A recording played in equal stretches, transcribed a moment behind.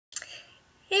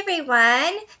Hey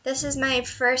everyone, this is my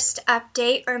first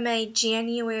update, or my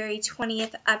January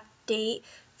 20th update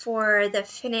for the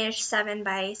Finish 7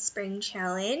 by Spring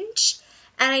Challenge.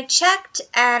 And I checked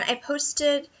and I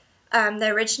posted the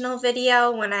original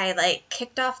video when I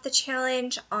kicked off the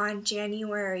challenge on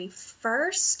January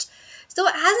 1st. So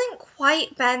it hasn't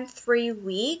quite been 3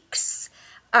 weeks,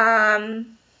 but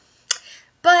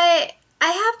I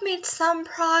have made some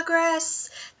progress.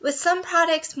 With some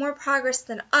products, more progress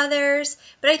than others,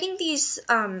 but I think these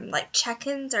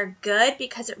check-ins are good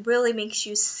because it really makes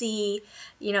you see,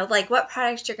 what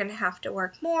products you're going to have to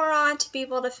work more on to be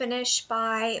able to finish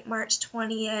by March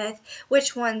 20th,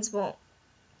 which ones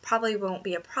probably won't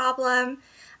be a problem.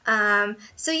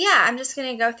 So yeah, I'm just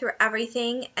going to go through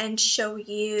everything and show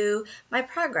you my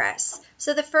progress.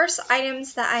 So the first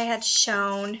items that I had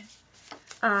shown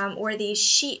were these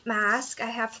sheet masks. I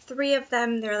have 3 of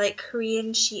them. They're like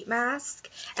Korean sheet masks.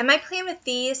 And my plan with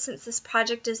these, since this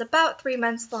project is about 3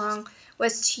 months long,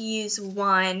 was to use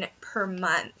 1 per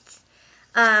month.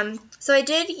 So I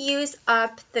did use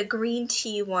up the green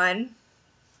tea one,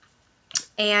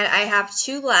 and I have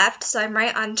 2 left, so I'm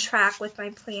right on track with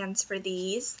my plans for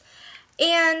these.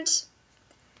 And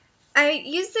I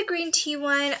used the green tea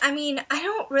one. I mean, I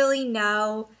don't really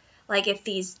know if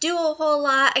these do a whole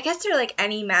lot. I guess they're like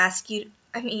any mask. You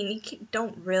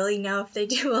don't really know if they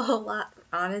do a whole lot,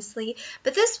 honestly.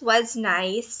 But this was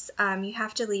nice. You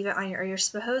have to leave it on or you're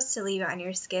supposed to leave it on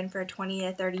your skin for 20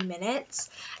 to 30 minutes.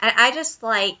 And I just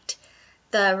liked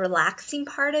the relaxing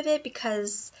part of it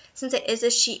because since it is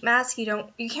a sheet mask, you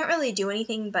can't really do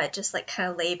anything but just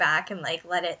kind of lay back and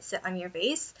let it sit on your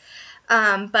face.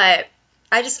 But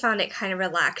I just found it kind of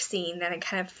relaxing, and I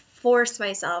kind of forced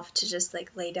myself to just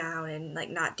lay down and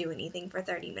not do anything for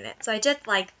 30 minutes. So I did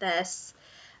like this,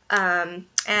 and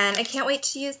I can't wait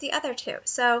to use the other 2.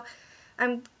 So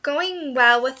I'm going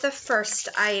well with the first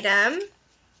item.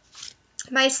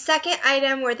 My second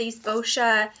item were these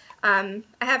Boscia. I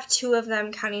have 2 of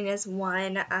them counting as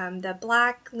one, the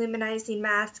black luminizing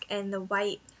mask and the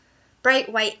bright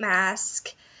white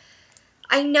mask.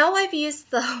 I know I've used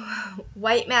the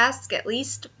white mask at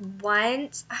least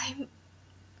once. I'm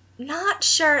not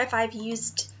sure if I've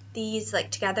used these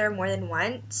together more than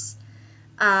once.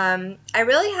 I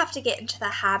really have to get into the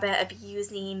habit of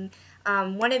using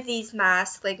one of these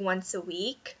masks once a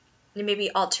week, and maybe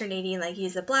alternating,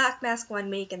 use the black mask one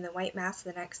week and the white mask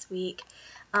the next week.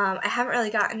 I haven't really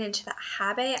gotten into that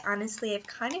habit. Honestly, I've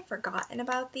kind of forgotten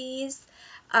about these.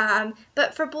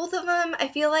 But for both of them, I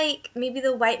feel like maybe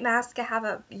the white mask I have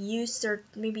a use or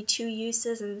maybe 2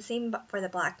 uses, and the same for the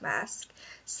black mask.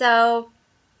 So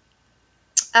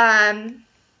I'm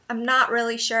not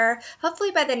really sure.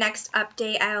 Hopefully by the next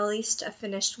update I'll at least have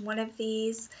finished one of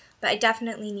these, but I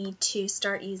definitely need to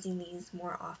start using these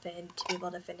more often to be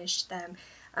able to finish them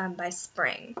by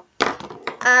spring.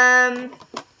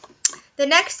 The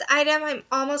next item I'm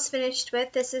almost finished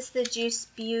with. This is the Juice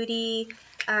Beauty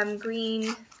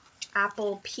green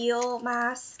apple peel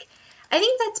mask. I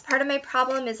think that's part of my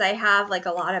problem is I have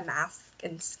a lot of mask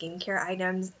and skincare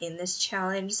items in this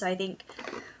challenge, so I think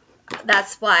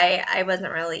that's why I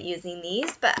wasn't really using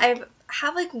these. But I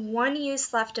have 1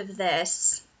 use left of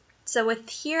this. So with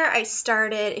here I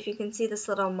started, if you can see this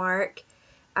little mark,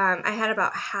 I had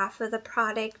about half of the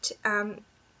product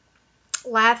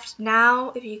left.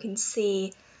 Now, if you can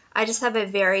see, I just have a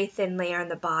very thin layer on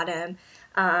the bottom.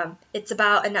 It's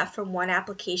about enough for 1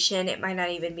 application. It might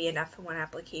not even be enough for 1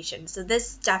 application. So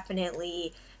this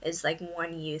definitely is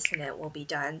 1 use and it will be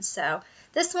done. So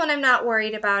this one I'm not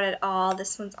worried about at all.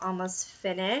 This one's almost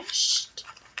finished.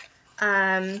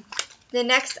 The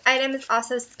next item is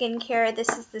also skincare. This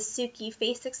is the Suki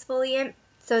face exfoliant.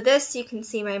 So this, you can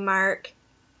see my mark.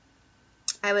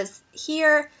 I was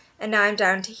here and now I'm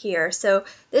down to here. So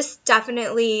this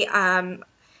definitely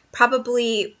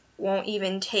probably won't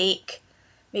even take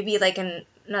maybe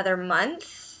another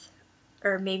month,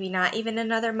 or maybe not even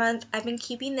another month. I've been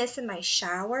keeping this in my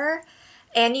shower,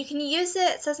 and you can use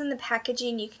it, it says in the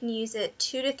packaging, you can use it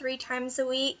 2 to 3 times a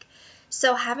week.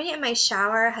 So having it in my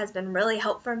shower has been really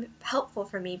helpful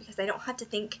for me because I don't have to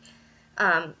think,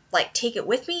 take it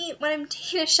with me when I'm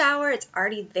taking a shower. It's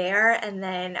already there, and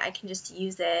then I can just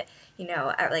use it,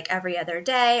 at every other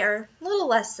day, or a little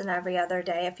less than every other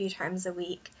day, a few times a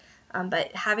week.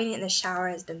 But having it in the shower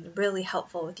has been really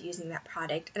helpful with using that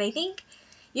product. And I think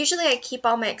usually I keep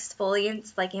all my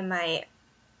exfoliants in my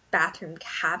bathroom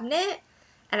cabinet,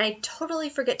 and I totally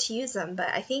forget to use them. But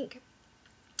I think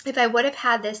if I would have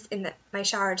had this in my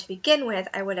shower to begin with,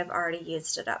 I would have already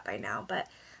used it up by now. But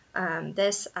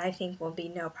this, I think, will be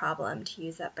no problem to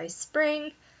use up by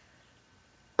spring.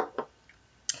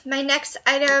 My next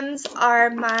items are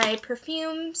my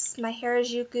perfumes, my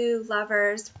Harajuku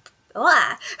Lovers.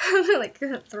 I'm like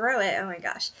gonna throw it. Oh my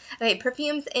gosh. Okay,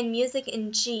 perfumes in Music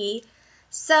in G.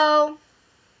 So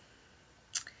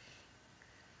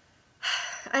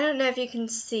I don't know if you can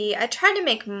see. I tried to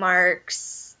make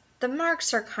marks. The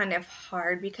marks are kind of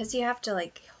hard because you have to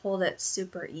like hold it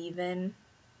super even.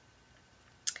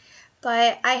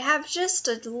 But I have just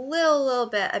a little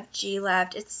bit of G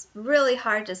left. It's really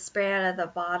hard to spray out of the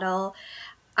bottle.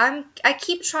 I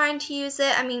keep trying to use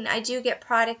it. I mean, I do get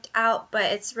product out, but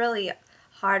it's really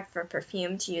hard for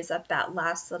perfume to use up that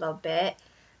last little bit.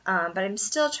 But I'm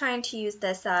still trying to use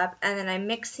this up, and then I'm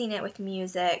mixing it with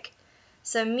Music.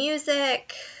 So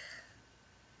Music,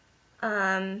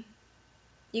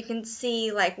 you can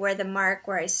see like where the mark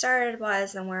where I started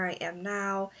was and where I am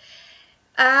now.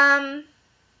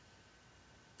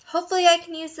 Hopefully I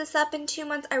can use this up in 2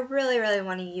 months. I really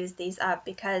want to use these up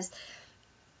because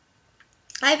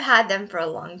I've had them for a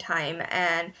long time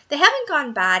and they haven't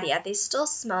gone bad yet. They still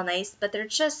smell nice, but they're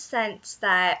just scents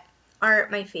that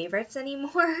aren't my favorites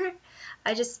anymore.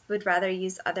 I just would rather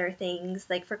use other things.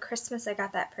 Like for Christmas, I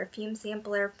got that perfume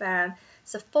sampler from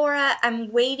Sephora.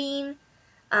 I'm waiting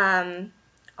on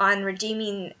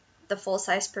redeeming the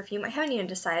full-size perfume. I haven't even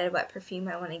decided what perfume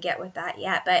I want to get with that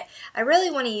yet, but I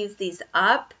really want to use these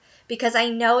up because I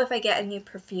know if I get a new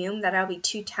perfume that I'll be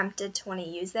too tempted to want to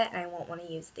use it and I won't want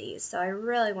to use these. So I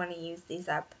really want to use these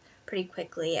up pretty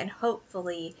quickly and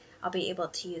hopefully I'll be able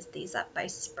to use these up by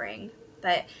spring.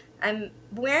 But I'm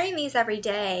wearing these every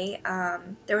day.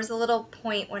 There was a little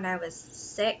point when I was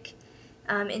sick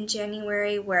in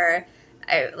January where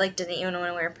I didn't even want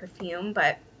to wear perfume,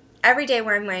 but every day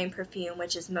where I'm wearing perfume,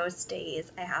 which is most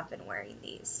days, I have been wearing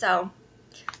these. So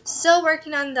still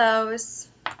working on those.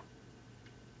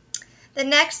 The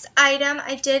next item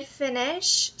I did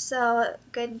finish, so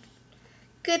good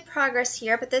progress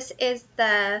here, but this is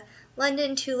the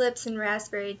London Tulips and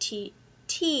Raspberry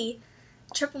Tea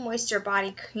Triple Moisture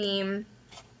Body Cream.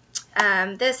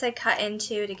 This I cut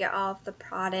into to get all of the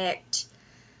product.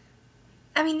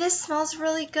 I mean, this smells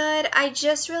really good. I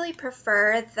just really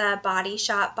prefer the Body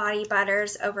Shop Body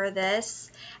Butters over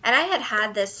this. And I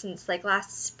had this since like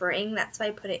last spring. That's why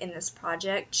I put it in this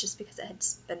project, just because it had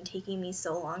been taking me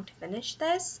so long to finish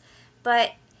this.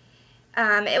 But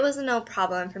it was no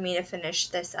problem for me to finish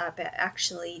this up. It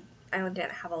actually, I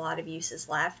didn't have a lot of uses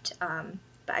left.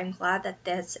 But I'm glad that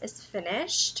this is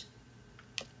finished.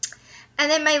 And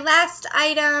then my last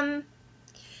item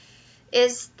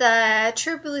is the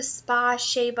True Blue Spa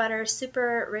Shea Butter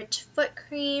Super Rich Foot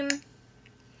Cream.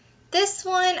 This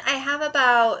one, I have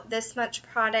about this much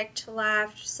product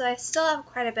left, so I still have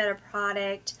quite a bit of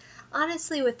product.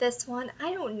 Honestly, with this one,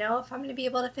 I don't know if I'm going to be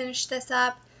able to finish this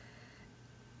up.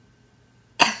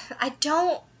 I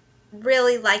don't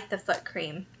really like the foot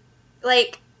cream.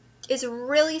 Like, it's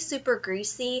really super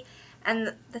greasy,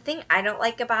 and the thing I don't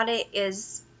like about it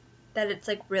is that it's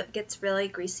gets really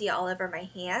greasy all over my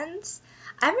hands.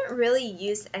 I haven't really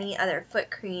used any other foot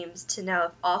creams to know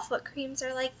if all foot creams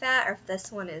are like that or if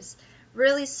this one is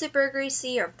really super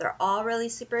greasy or if they're all really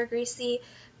super greasy.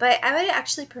 But I would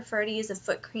actually prefer to use a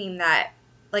foot cream that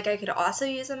I could also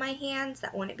use on my hands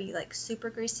that wouldn't be super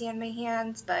greasy on my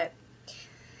hands. But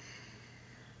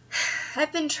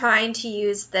I've been trying to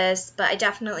use this, but I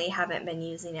definitely haven't been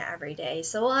using it every day.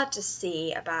 So we'll have to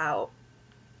see about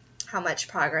how much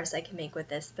progress I can make with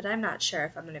this, but I'm not sure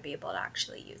if I'm going to be able to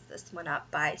actually use this one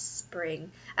up by spring.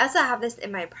 I also have this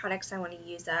in my products I want to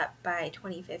use up by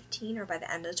 2015 or by the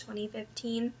end of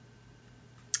 2015.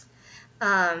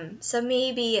 So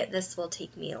maybe this will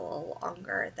take me a little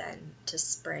longer than to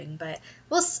spring, but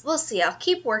we'll see. I'll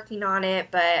keep working on it,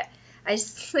 but I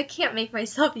can't make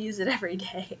myself use it every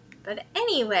day. But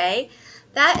anyway,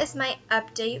 that is my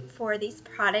update for these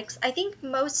products. I think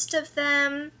most of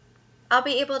them I'll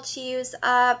be able to use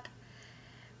up.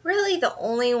 Really the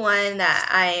only one that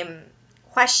I'm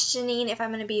questioning if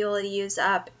I'm going to be able to use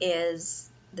up is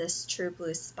this True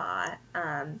Blue Spa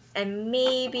and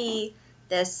maybe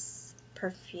this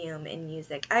perfume in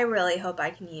Music. I really hope I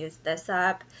can use this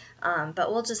up,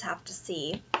 but we'll just have to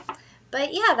see.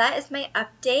 But yeah, that is my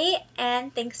update,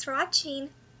 and thanks for watching.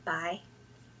 Bye.